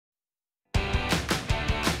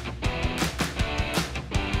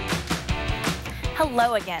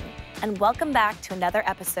Hello again, and welcome back to another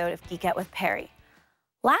episode of Geek with Perry.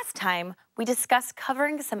 Last time, we discussed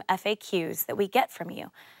covering some FAQs that we get from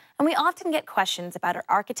you, and we often get questions about our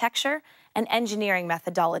architecture and engineering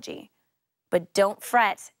methodology. But don't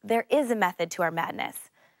fret, there is a method to our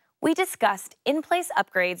madness. We discussed in-place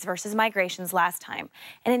upgrades versus migrations last time,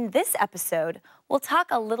 and in this episode, we'll talk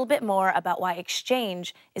a little bit more about why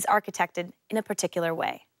Exchange is architected in a particular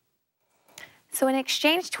way. So in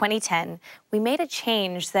Exchange 2010, we made a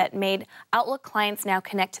change that made Outlook clients now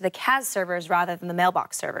connect to the CAS servers rather than the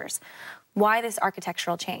mailbox servers. Why this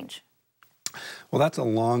architectural change? Well, that's a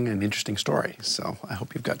long and interesting story, so I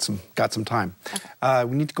hope you've got some time. Okay.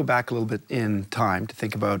 We need to go back a little bit in time to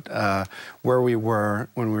think about where we were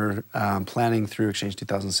when we were planning through Exchange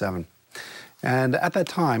 2007. And at that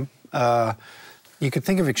time, you could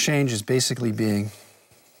think of Exchange as basically being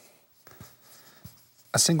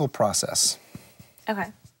a single process.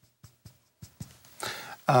 Okay.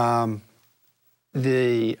 Our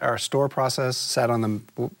store process sat on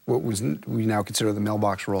what we now consider the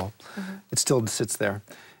mailbox role. Mm-hmm. It still sits there.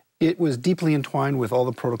 It was deeply entwined with all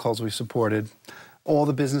the protocols we supported. All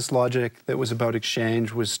the business logic that was about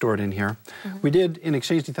Exchange was stored in here. Mm-hmm. We did, in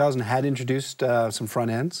Exchange 2000, had introduced some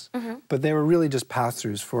front ends, mm-hmm. but they were really just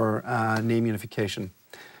pass-throughs for name unification.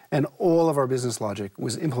 And all of our business logic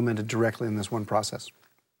was implemented directly in this one process.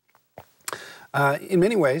 In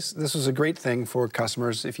many ways, this was a great thing for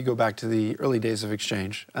customers if you go back to the early days of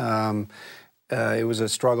Exchange. It was a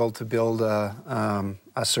struggle to build a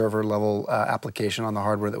server-level application on the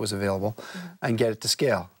hardware that was available mm-hmm. and get it to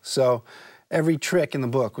scale. So every trick in the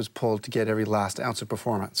book was pulled to get every last ounce of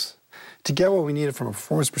performance. To get what we needed from a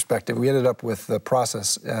performance perspective, we ended up with the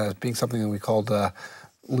process being something that we called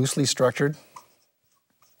loosely structured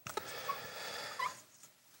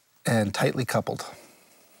and tightly coupled.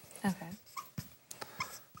 Okay.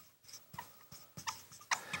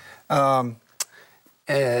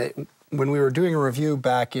 When we were doing a review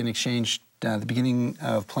back in Exchange, the beginning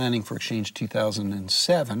of planning for Exchange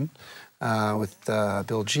 2007 with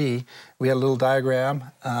Bill G, we had a little diagram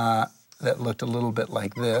that looked a little bit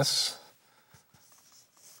like this.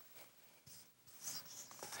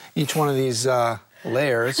 Each one of these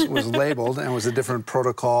layers was labeled and was a different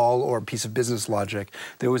protocol or piece of business logic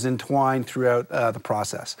that was entwined throughout the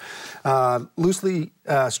process. Loosely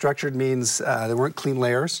structured means there weren't clean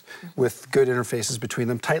layers with good interfaces between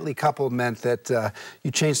them. Tightly coupled meant that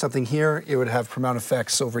you change something here, it would have profound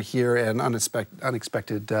effects over here and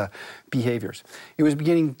unexpected behaviors. It was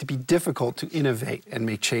beginning to be difficult to innovate and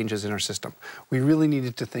make changes in our system. We really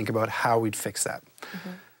needed to think about how we'd fix that. Mm-hmm.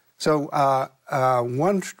 So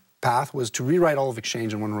one path was to rewrite all of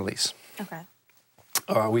Exchange in one release. Okay.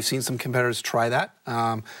 We've seen some competitors try that.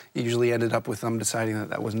 It usually ended up with them deciding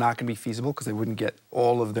that that was not going to be feasible because they wouldn't get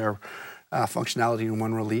all of their functionality in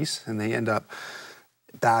one release, and they end up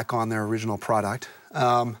back on their original product.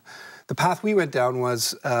 The path we went down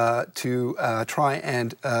was to try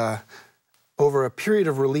and, over a period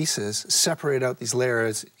of releases, separate out these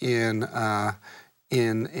layers in a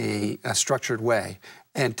structured way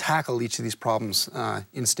and tackle each of these problems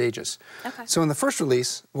in stages. Okay. So in the first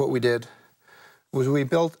release, what we did was we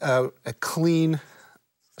built out a clean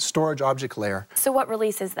storage object layer. So what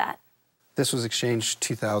release is that? This was Exchange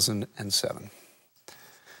 2007.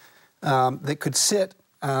 That could sit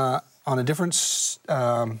on a different,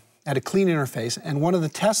 at a clean interface, and one of the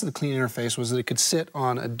tests of the clean interface was that it could sit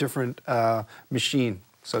on a different machine.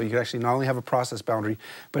 So you could actually not only have a process boundary,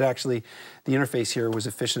 but actually the interface here was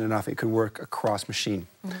efficient enough it could work across machine.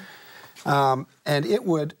 Mm-hmm. And it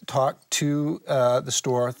would talk to the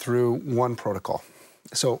store through one protocol.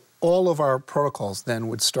 So all of our protocols then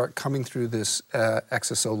would start coming through this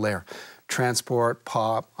XSO layer. Transport,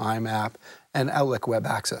 POP, IMAP, and Outlook Web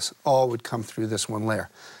Access all would come through this one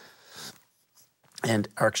layer. And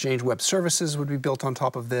our Exchange Web Services would be built on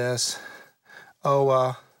top of this.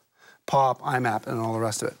 OA, POP, IMAP, and all the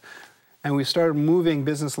rest of it. And we started moving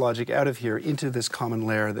business logic out of here into this common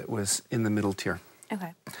layer that was in the middle tier.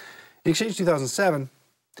 Okay. In Exchange 2007,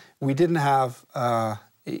 we didn't have,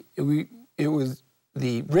 it was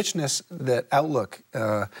the richness that Outlook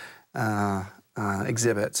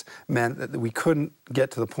exhibits meant that we couldn't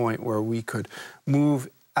get to the point where we could move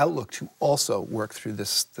Outlook to also work through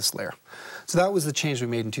this layer. So that was the change we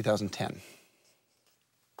made in 2010.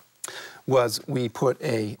 Was we put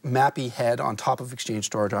a MAPI head on top of Exchange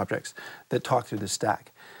storage objects that talk through the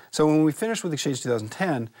stack. So when we finish with Exchange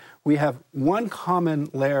 2010, we have one common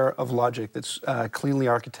layer of logic that's cleanly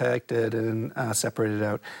architected and separated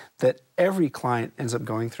out that every client ends up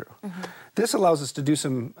going through. This allows us to do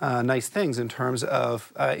some nice things in terms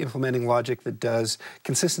of implementing logic that does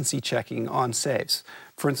consistency checking on saves.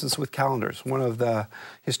 For instance, with calendars, one of the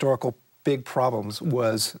historical big problems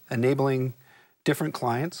was enabling different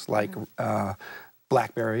clients like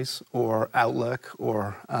BlackBerries or Outlook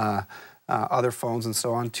or other phones and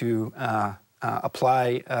so on to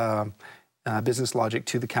apply business logic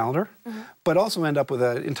to the calendar, but also end up with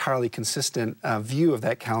an entirely consistent view of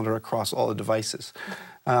that calendar across all the devices.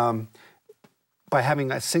 By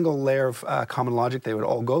having a single layer of common logic they would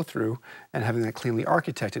all go through and having that cleanly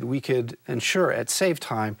architected, we could ensure at save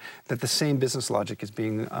time that the same business logic is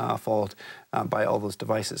being followed by all those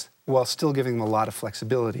devices, while still giving them a lot of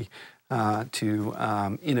flexibility to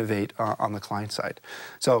innovate on the client side.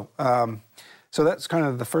 So, so that's kind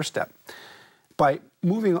of the first step. By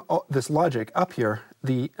moving this logic up here,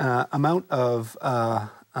 the amount of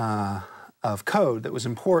code that was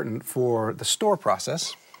important for the store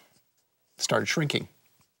process started shrinking.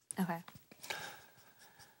 Okay.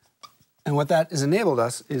 And what that has enabled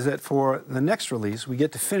us is that for the next release, we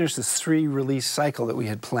get to finish this 3-release cycle that we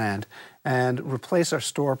had planned and replace our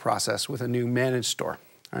store process with a new managed store.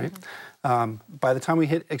 Right? By the time we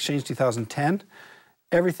hit Exchange 2010,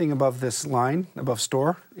 everything above this line, above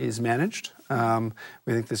store, is managed.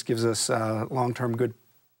 We think this gives us long-term good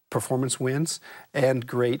performance wins and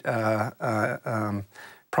great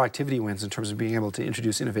productivity wins in terms of being able to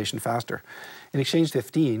introduce innovation faster. In Exchange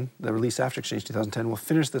 15, the release after Exchange 2010, we'll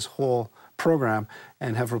finish this whole program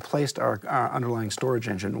and have replaced our underlying storage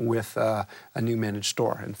engine with a new managed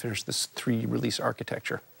store and finish this 3-release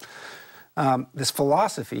architecture. This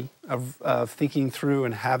philosophy of thinking through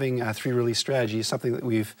and having a 3-release strategy is something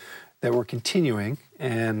that we're continuing,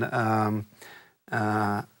 and you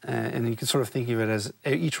can sort of think of it as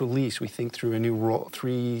each release we think through a new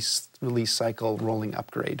 3-release cycle rolling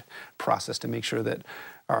upgrade process to make sure that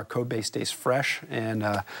our code base stays fresh and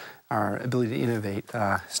our ability to innovate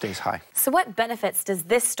stays high. So what benefits does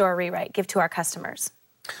this store rewrite give to our customers?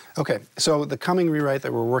 Okay, so the coming rewrite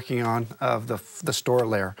that we're working on of the store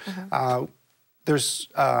layer, there's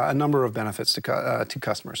a number of benefits to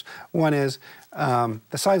customers. One is the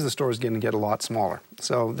size of the store is going to get a lot smaller.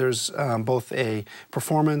 So there's both a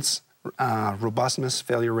performance, robustness,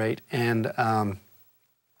 failure rate, and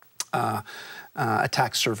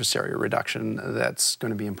attack surface area reduction that's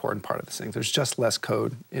going to be an important part of this thing. There's just less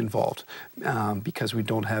code involved because we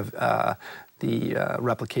don't have the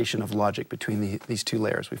replication of logic between these 2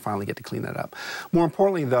 layers. We finally get to clean that up. More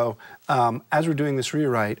importantly, though, as we're doing this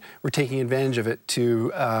rewrite, we're taking advantage of it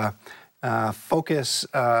to focus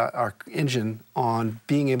our engine on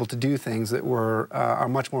being able to do things that are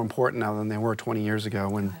much more important now than they were 20 years ago.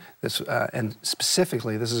 When this, and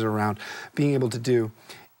specifically, this is around being able to do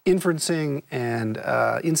inferencing and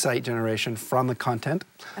insight generation from the content,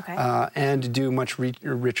 and do much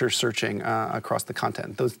richer searching across the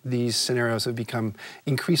content. These scenarios have become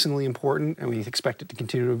increasingly important, and we expect it to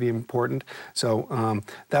continue to be important. So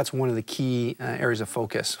that's one of the key areas of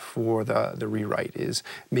focus for the rewrite, is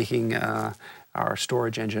making our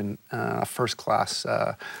storage engine a first-class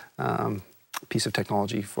piece of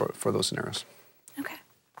technology for those scenarios. Okay.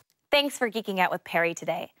 Thanks for geeking out with Perry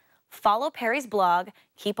today. Follow Perry's blog,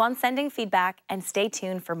 keep on sending feedback, and stay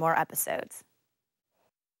tuned for more episodes.